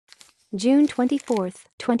June 24,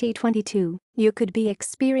 2022. You could be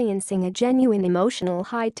experiencing a genuine emotional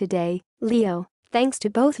high today, Leo, thanks to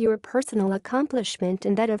both your personal accomplishment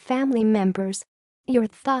and that of family members. Your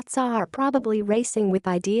thoughts are probably racing with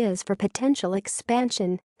ideas for potential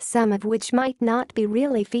expansion, some of which might not be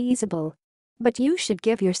really feasible. But you should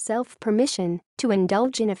give yourself permission to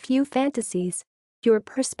indulge in a few fantasies. Your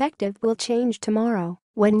perspective will change tomorrow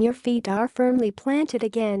when your feet are firmly planted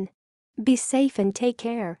again. Be safe and take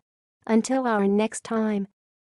care. Until our next time.